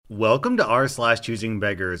Welcome to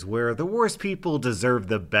r/choosingbeggars, where the worst people deserve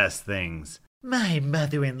the best things. My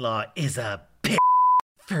mother-in-law is a p***.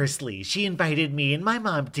 Firstly, she invited me and my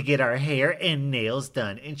mom to get our hair and nails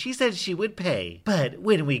done, and she said she would pay. But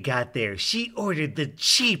when we got there, she ordered the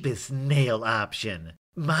cheapest nail option.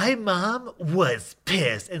 My mom was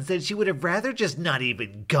pissed and said she would have rather just not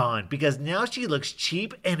even gone because now she looks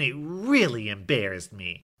cheap and it really embarrassed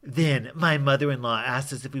me. Then my mother-in-law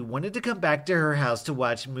asked us if we wanted to come back to her house to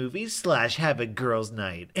watch movies / have a girls'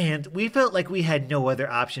 night. And we felt like we had no other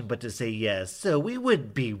option but to say yes, so we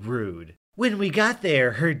wouldn't be rude. When we got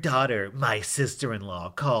there, her daughter, my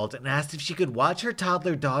sister-in-law, called and asked if she could watch her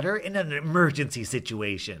toddler daughter in an emergency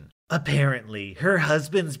situation. Apparently, her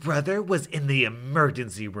husband's brother was in the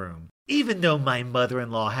emergency room. Even though my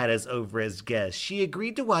mother-in-law had us over as guests, she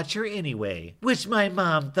agreed to watch her anyway, which my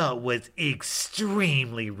mom thought was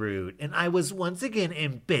extremely rude, and I was once again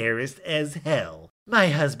embarrassed as hell. My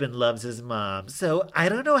husband loves his mom, so I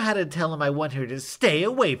don't know how to tell him I want her to stay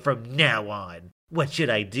away from now on. What should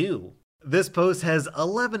I do? This post has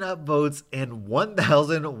 11 upvotes and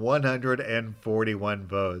 1,141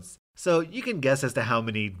 votes, so you can guess as to how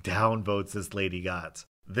many downvotes this lady got.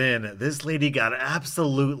 Then, this lady got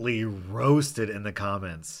absolutely roasted in the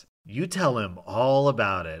comments. You tell him all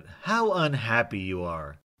about it, how unhappy you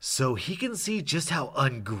are, so he can see just how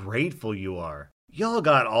ungrateful you are. Y'all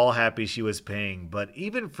got all happy she was paying, but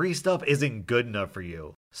even free stuff isn't good enough for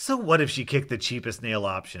you. So what if she kicked the cheapest nail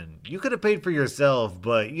option? You could have paid for yourself,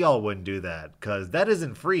 but y'all wouldn't do that, cause that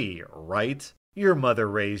isn't free, right? Your mother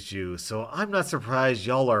raised you, so I'm not surprised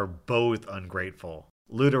y'all are both ungrateful.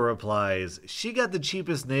 Luda replies, she got the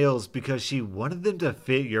cheapest nails because she wanted them to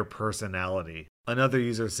fit your personality. Another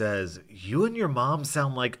user says, you and your mom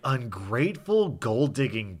sound like ungrateful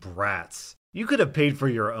gold-digging brats. You could have paid for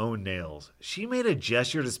your own nails. She made a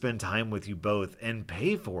gesture to spend time with you both and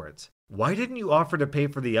pay for it. Why didn't you offer to pay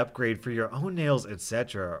for the upgrade for your own nails,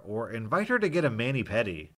 etc., or invite her to get a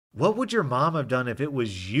mani-pedi? What would your mom have done if it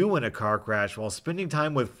was you in a car crash while spending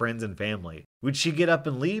time with friends and family? Would she get up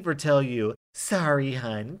and leave or tell you, sorry,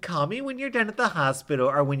 hun, call me when you're done at the hospital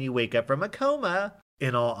or when you wake up from a coma?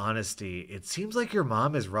 In all honesty, it seems like your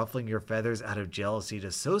mom is ruffling your feathers out of jealousy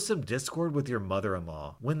to sow some discord with your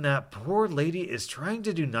mother-in-law when that poor lady is trying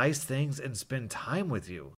to do nice things and spend time with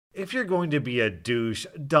you. If you're going to be a douche,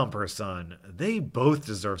 dump her son. They both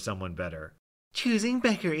deserve someone better. Choosing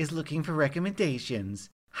Becker is looking for recommendations.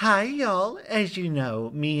 Hi y'all, as you know,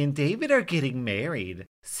 me and David are getting married.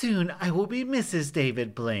 Soon I will be Mrs.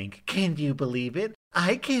 David Blank. Can you believe it?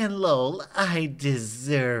 I can, lol. I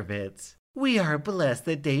deserve it. We are blessed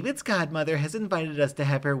that David's godmother has invited us to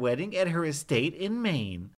have her wedding at her estate in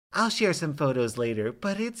Maine. I'll share some photos later,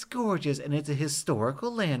 but it's gorgeous and it's a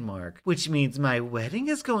historical landmark, which means my wedding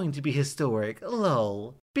is going to be historic,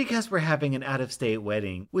 lol. Because we're having an out-of-state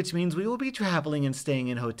wedding, which means we will be traveling and staying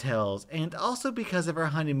in hotels, and also because of our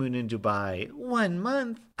honeymoon in Dubai, 1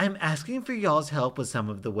 month, I'm asking for y'all's help with some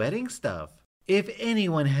of the wedding stuff. If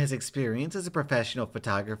anyone has experience as a professional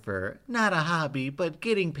photographer, not a hobby, but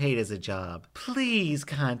getting paid as a job, please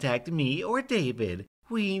contact me or David.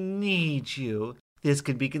 We need you. This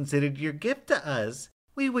could be considered your gift to us.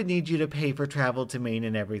 We would need you to pay for travel to Maine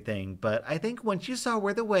and everything, but I think once you saw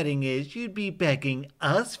where the wedding is, you'd be begging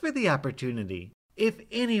us for the opportunity. If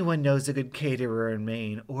anyone knows a good caterer in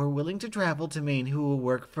Maine or willing to travel to Maine who will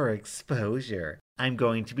work for exposure, I'm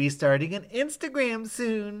going to be starting an Instagram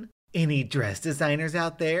soon. Any dress designers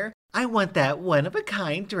out there? I want that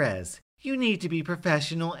one-of-a-kind dress. You need to be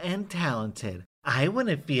professional and talented. I want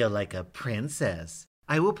to feel like a princess.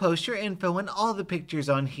 I will post your info and all the pictures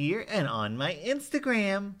on here and on my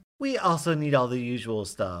Instagram. We also need all the usual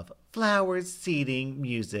stuff. Flowers, seating,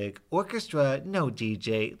 music, orchestra, no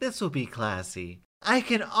DJ. This will be classy. I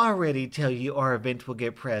can already tell you our event will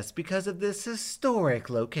get pressed because of this historic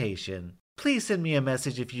location. Please send me a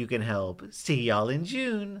message if you can help. See y'all in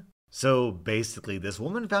June. So basically, this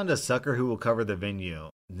woman found a sucker who will cover the venue.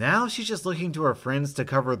 Now she's just looking to her friends to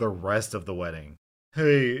cover the rest of the wedding.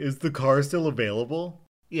 Hey, is the car still available?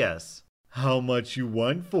 Yes. How much you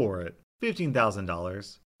want for it?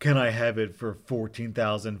 $15,000. Can I have it for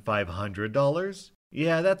 $14,500?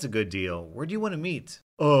 Yeah, that's a good deal. Where do you want to meet?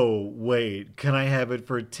 Oh, wait, can I have it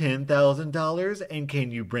for $10,000 and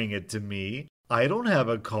can you bring it to me? I don't have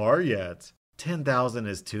a car yet. $10,000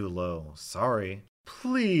 is too low. Sorry.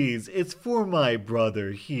 Please, it's for my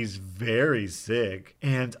brother. He's very sick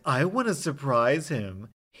and I want to surprise him.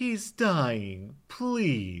 He's dying.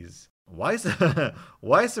 Please. Why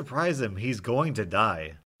surprise him? He's going to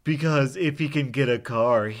die. Because if he can get a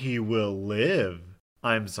car, he will live.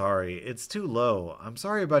 I'm sorry, it's too low. I'm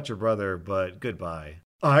sorry about your brother, but goodbye.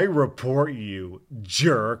 I report you,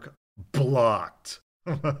 jerk, blocked.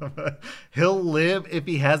 He'll live if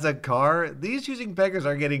he has a car. These choosing beggars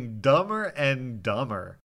are getting dumber and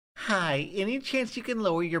dumber. Hi, any chance you can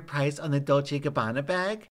lower your price on the Dolce & Gabbana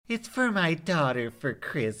bag? It's for my daughter for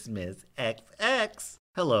Christmas. XX.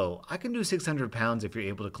 Hello, I can do 600 pounds if you're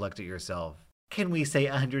able to collect it yourself. Can we say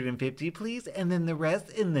 150, please, and then the rest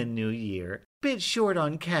in the new year? Bit short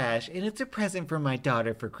on cash, and it's a present for my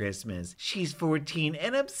daughter for Christmas. She's 14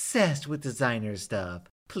 and obsessed with designer stuff.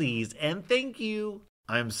 Please and thank you.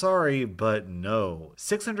 I'm sorry, but no.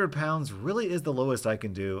 600 pounds really is the lowest I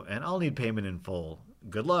can do, and I'll need payment in full.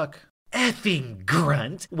 Good luck. Effing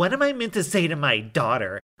grunt! What am I meant to say to my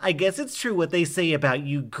daughter? I guess it's true what they say about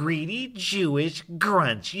you greedy Jewish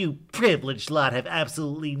grunts. You privileged lot have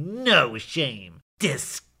absolutely no shame.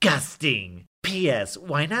 Disgusting! P.S.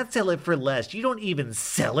 Why not sell it for less? You don't even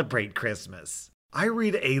celebrate Christmas. I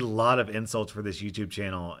read a lot of insults for this YouTube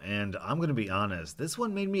channel, and I'm going to be honest, this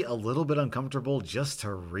one made me a little bit uncomfortable just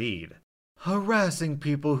to read. Harassing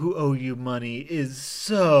people who owe you money is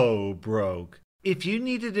so broke. If you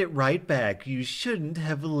needed it right back, you shouldn't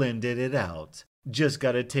have lended it out. Just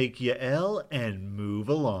gotta take your L and move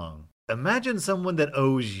along. Imagine someone that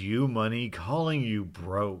owes you money calling you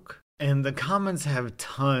broke. And the comments have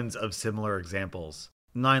tons of similar examples.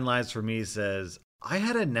 9 Lives for Me says, I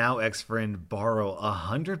had a now ex-friend borrow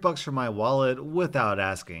 $100 from my wallet without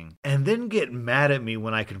asking, and then get mad at me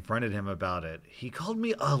when I confronted him about it. He called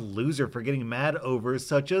me a loser for getting mad over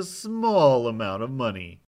such a small amount of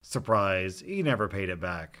money. Surprise, he never paid it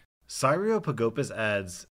back. Cyrio Pagopis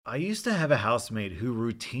adds, I used to have a housemate who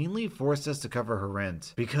routinely forced us to cover her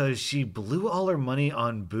rent because she blew all her money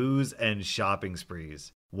on booze and shopping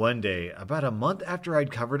sprees. One day, about a month after I'd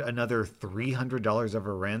covered another $300 of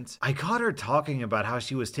her rent, I caught her talking about how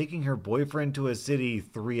she was taking her boyfriend to a city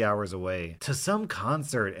 3 hours away to some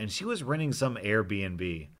concert and she was renting some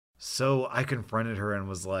Airbnb. So I confronted her and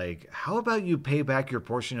was like, how about you pay back your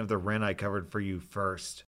portion of the rent I covered for you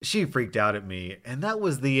first? She freaked out at me, and that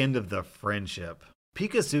was the end of the friendship.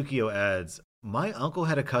 Pikasukio adds, my uncle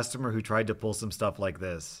had a customer who tried to pull some stuff like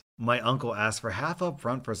this. My uncle asked for half up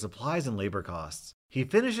front for supplies and labor costs. He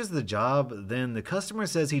finishes the job, then the customer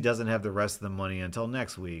says he doesn't have the rest of the money until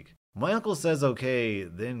next week. My uncle says okay,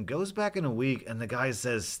 then goes back in a week and the guy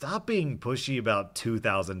says stop being pushy about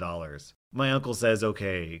 $2,000. My uncle says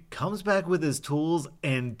okay, comes back with his tools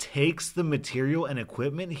and takes the material and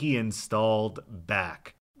equipment he installed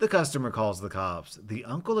back. The customer calls the cops. The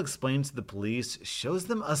uncle explains to the police, shows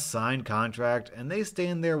them a signed contract, and they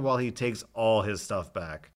stand there while he takes all his stuff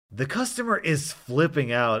back. The customer is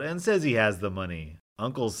flipping out and says he has the money.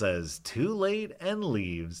 Uncle says too late and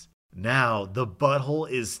leaves. Now the butthole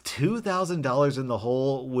is $2,000 in the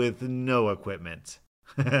hole with no equipment.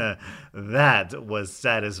 That was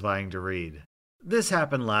satisfying to read. This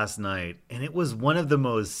happened last night, and it was one of the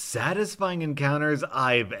most satisfying encounters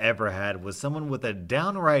I've ever had with someone with a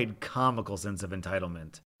downright comical sense of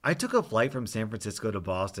entitlement. I took a flight from San Francisco to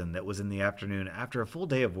Boston that was in the afternoon after a full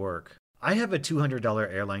day of work. I have a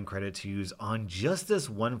 $200 airline credit to use on just this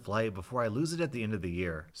one flight before I lose it at the end of the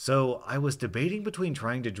year. So I was debating between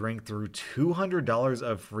trying to drink through $200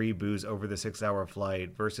 of free booze over the 6-hour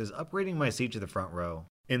flight versus upgrading my seat to the front row.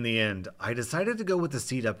 In the end, I decided to go with the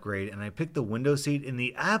seat upgrade and I picked the window seat in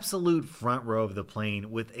the absolute front row of the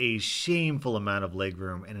plane with a shameful amount of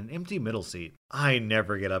legroom and an empty middle seat. I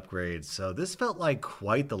never get upgrades, so this felt like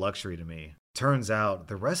quite the luxury to me. Turns out,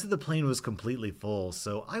 the rest of the plane was completely full,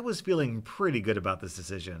 so I was feeling pretty good about this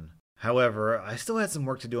decision. However, I still had some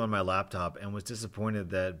work to do on my laptop and was disappointed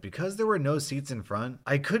that because there were no seats in front,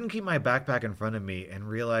 I couldn't keep my backpack in front of me and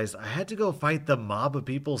realized I had to go fight the mob of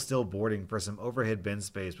people still boarding for some overhead bin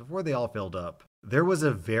space before they all filled up. There was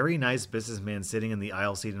a very nice businessman sitting in the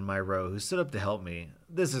aisle seat in my row who stood up to help me.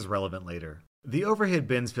 This is relevant later. The overhead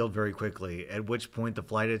bins filled very quickly, at which point the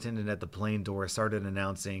flight attendant at the plane door started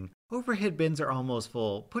announcing, "Overhead bins are almost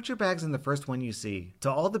full. Put your bags in the first one you see,"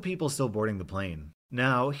 to all the people still boarding the plane.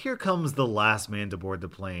 Now, here comes the last man to board the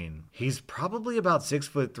plane. He's probably about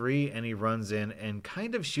 6'3" and he runs in and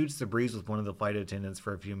kind of shoots the breeze with one of the flight attendants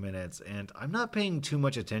for a few minutes, and I'm not paying too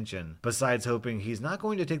much attention, besides hoping he's not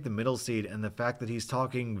going to take the middle seat and the fact that he's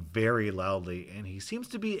talking very loudly and he seems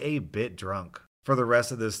to be a bit drunk. For the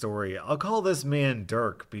rest of this story, I'll call this man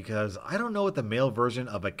Dirk because I don't know what the male version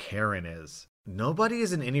of a Karen is. Nobody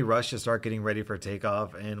is in any rush to start getting ready for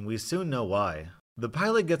takeoff, and we soon know why. The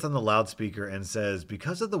pilot gets on the loudspeaker and says,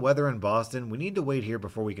 because of the weather in Boston, we need to wait here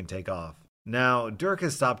before we can take off. Now, Dirk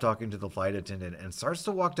has stopped talking to the flight attendant and starts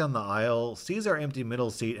to walk down the aisle, sees our empty middle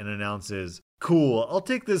seat and announces, "Cool, I'll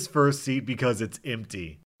take this first seat because it's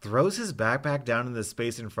empty." throws his backpack down in the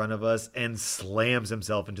space in front of us, and slams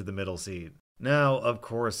himself into the middle seat. Now, of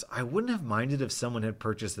course, I wouldn't have minded if someone had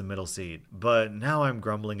purchased the middle seat, but now I'm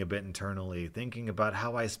grumbling a bit internally, thinking about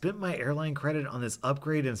how I spent my airline credit on this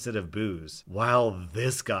upgrade instead of booze, while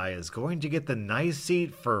this guy is going to get the nice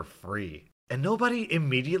seat for free. And nobody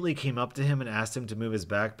immediately came up to him and asked him to move his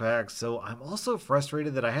backpack, so I'm also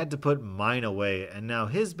frustrated that I had to put mine away, and now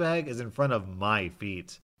his bag is in front of my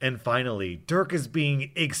feet. And finally, Dirk is being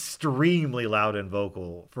extremely loud and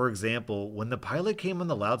vocal. For example, when the pilot came on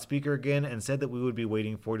the loudspeaker again and said that we would be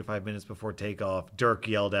waiting 45 minutes before takeoff, Dirk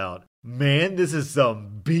yelled out, "Man, this is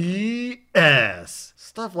some BS!"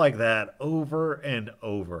 Stuff like that over and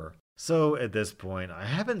over. So at this point, I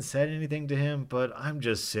haven't said anything to him, but I'm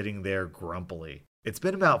just sitting there grumpily. It's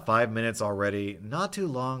been about 5 minutes already, not too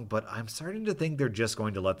long, but I'm starting to think they're just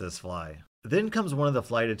going to let this fly. Then comes one of the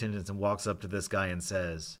flight attendants and walks up to this guy and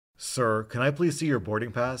says, "Sir, can I please see your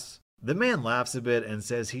boarding pass?" The man laughs a bit and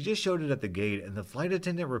says he just showed it at the gate, and the flight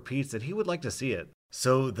attendant repeats that he would like to see it.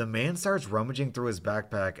 So the man starts rummaging through his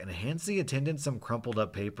backpack and hands the attendant some crumpled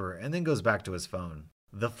up paper and then goes back to his phone.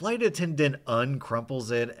 The flight attendant uncrumples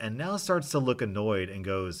it and now starts to look annoyed and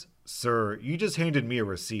goes, "Sir, you just handed me a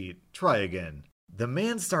receipt. Try again." The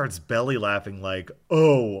man starts belly laughing like,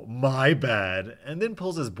 "Oh, my bad," and then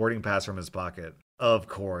pulls his boarding pass from his pocket. Of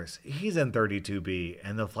course, he's in 32B,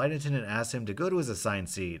 and the flight attendant asks him to go to his assigned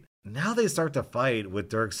seat. Now they start to fight, with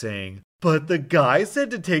Dirk saying, "But the guy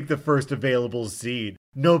said to take the first available seat.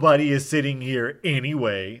 Nobody is sitting here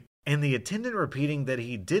anyway." And the attendant repeating that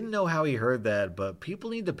he didn't know how he heard that, but people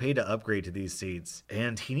need to pay to upgrade to these seats,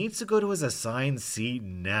 and he needs to go to his assigned seat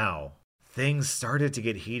now. Things started to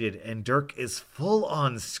get heated, and Dirk is full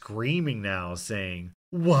on screaming now, saying,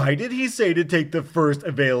 "Why did he say to take the first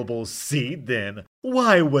available seat then?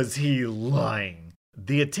 Why was he lying?"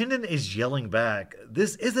 The attendant is yelling back,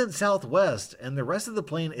 "This isn't Southwest," and the rest of the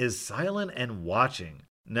plane is silent and watching.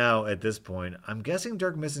 Now, at this point, I'm guessing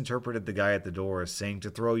Dirk misinterpreted the guy at the door saying to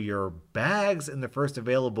throw your bags in the first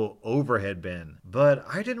available overhead bin. But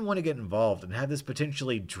I didn't want to get involved and have this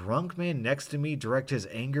potentially drunk man next to me direct his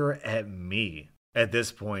anger at me. At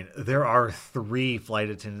this point, there are 3 flight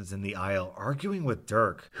attendants in the aisle arguing with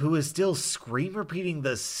Dirk, who is still scream repeating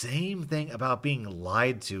the same thing about being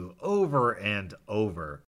lied to over and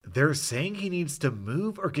over. They're saying he needs to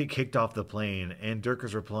move or get kicked off the plane, and Dirk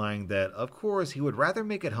is replying that, of course, he would rather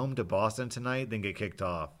make it home to Boston tonight than get kicked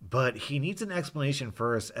off. But he needs an explanation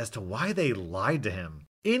first as to why they lied to him.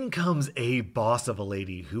 In comes a boss of a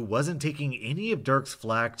lady who wasn't taking any of Dirk's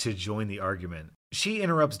flack to join the argument. She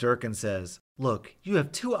interrupts Dirk and says, "Look, you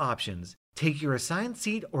have 2 options. Take your assigned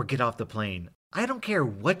seat or get off the plane. I don't care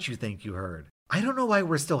what you think you heard. I don't know why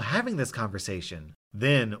we're still having this conversation."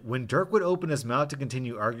 Then, when Dirk would open his mouth to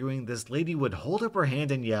continue arguing, this lady would hold up her hand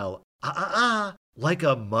and yell, like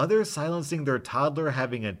a mother silencing their toddler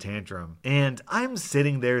having a tantrum. And I'm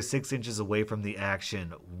sitting there 6 inches away from the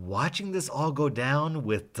action, watching this all go down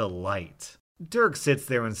with delight. Dirk sits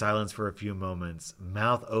there in silence for a few moments,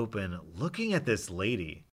 mouth open, looking at this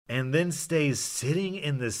lady, and then stays sitting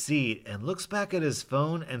in the seat and looks back at his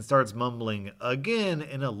phone and starts mumbling again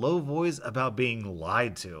in a low voice about being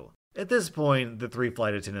lied to. At this point, the 3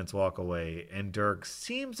 flight attendants walk away, and Dirk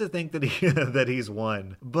seems to think that that he's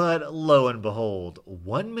won. But lo and behold,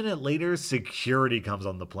 1 minute later, security comes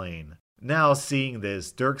on the plane. Now, seeing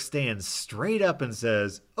this, Dirk stands straight up and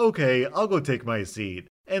says, "Okay, I'll go take my seat,"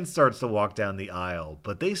 and starts to walk down the aisle.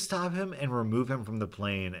 But they stop him and remove him from the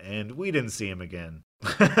plane, and we didn't see him again.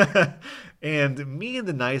 And me and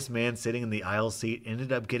the nice man sitting in the aisle seat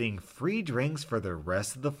ended up getting free drinks for the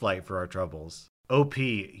rest of the flight for our troubles. OP,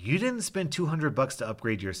 you didn't spend $200 to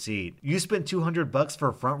upgrade your seat. You spent $200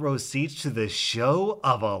 for front row seats to the show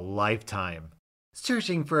of a lifetime.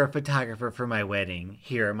 Searching for a photographer for my wedding.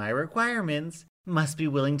 Here are my requirements. Must be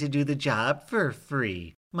willing to do the job for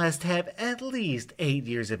free. Must have at least 8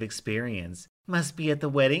 years of experience. Must be at the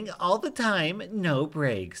wedding all the time, no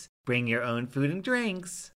breaks. Bring your own food and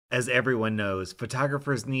drinks. As everyone knows,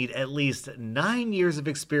 photographers need at least 9 years of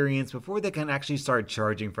experience before they can actually start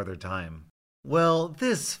charging for their time. Well,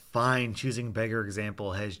 this fine choosing beggar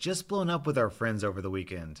example has just blown up with our friends over the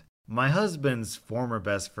weekend. My husband's former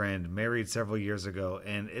best friend married several years ago,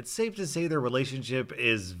 and it's safe to say their relationship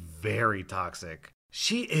is very toxic.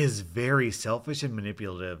 She is very selfish and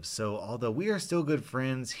manipulative, so although we are still good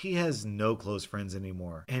friends, he has no close friends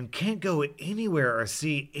anymore, and can't go anywhere or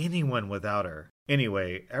see anyone without her.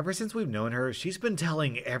 Anyway, ever since we've known her, she's been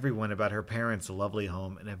telling everyone about her parents' lovely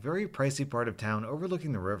home in a very pricey part of town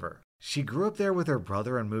overlooking the river. She grew up there with her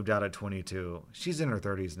brother and moved out at 22. She's in her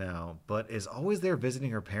 30s now, but is always there visiting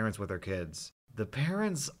her parents with her kids. The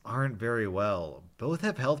parents aren't very well. Both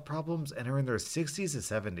have health problems and are in their 60s to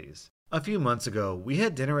 70s. A few months ago, we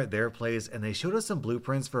had dinner at their place and they showed us some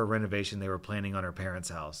blueprints for a renovation they were planning on our parents'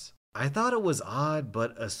 house. I thought it was odd,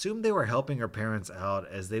 but assumed they were helping her parents out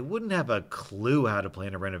as they wouldn't have a clue how to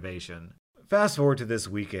plan a renovation. Fast forward to this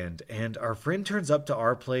weekend, and our friend turns up to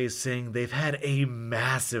our place saying they've had a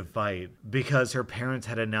massive fight because her parents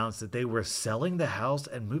had announced that they were selling the house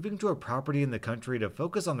and moving to a property in the country to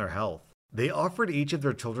focus on their health. They offered each of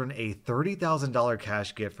their children a $30,000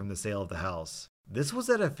 cash gift from the sale of the house. This was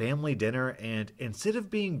at a family dinner, and instead of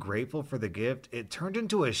being grateful for the gift, it turned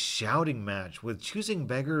into a shouting match with Choosing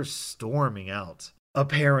Beggars storming out.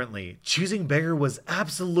 Apparently, Choosing Beggar was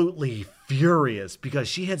absolutely furious because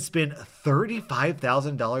she had spent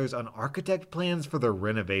 $35,000 on architect plans for their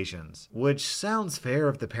renovations, which sounds fair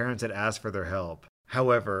if the parents had asked for their help.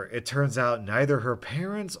 However, it turns out neither her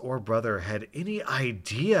parents or brother had any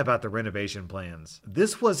idea about the renovation plans.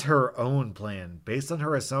 This was her own plan, based on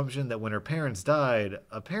her assumption that when her parents died,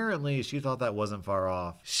 apparently she thought that wasn't far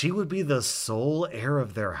off, she would be the sole heir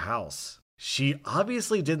of their house. She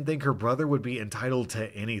obviously didn't think her brother would be entitled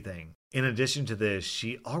to anything. In addition to this,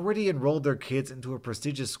 she already enrolled their kids into a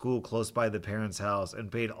prestigious school close by the parents' house and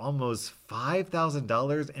paid almost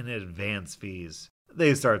 $5,000 in advance fees.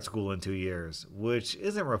 They start school in 2 years, which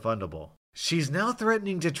isn't refundable. She's now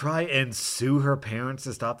threatening to try and sue her parents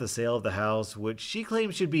to stop the sale of the house, which she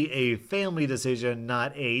claims should be a family decision,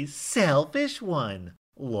 not a selfish one.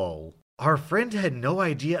 Lol. Our friend had no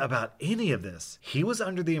idea about any of this. He was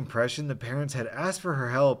under the impression the parents had asked for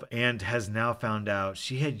her help and has now found out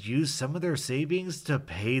she had used some of their savings to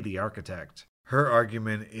pay the architect. Her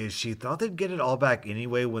argument is she thought they'd get it all back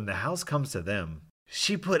anyway when the house comes to them.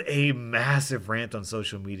 She put a massive rant on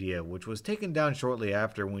social media, which was taken down shortly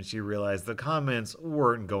after when she realized the comments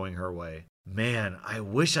weren't going her way. Man, I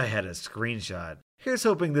wish I had a screenshot. Here's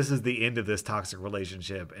hoping this is the end of this toxic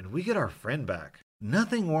relationship and we get our friend back.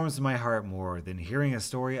 Nothing warms my heart more than hearing a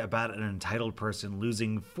story about an entitled person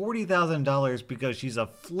losing $40,000 because she's a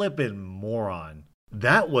flippin' moron.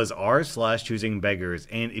 That was r/Choosing Beggars,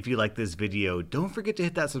 and if you like this video, don't forget to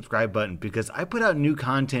hit that subscribe button because I put out new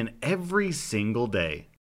content every single day.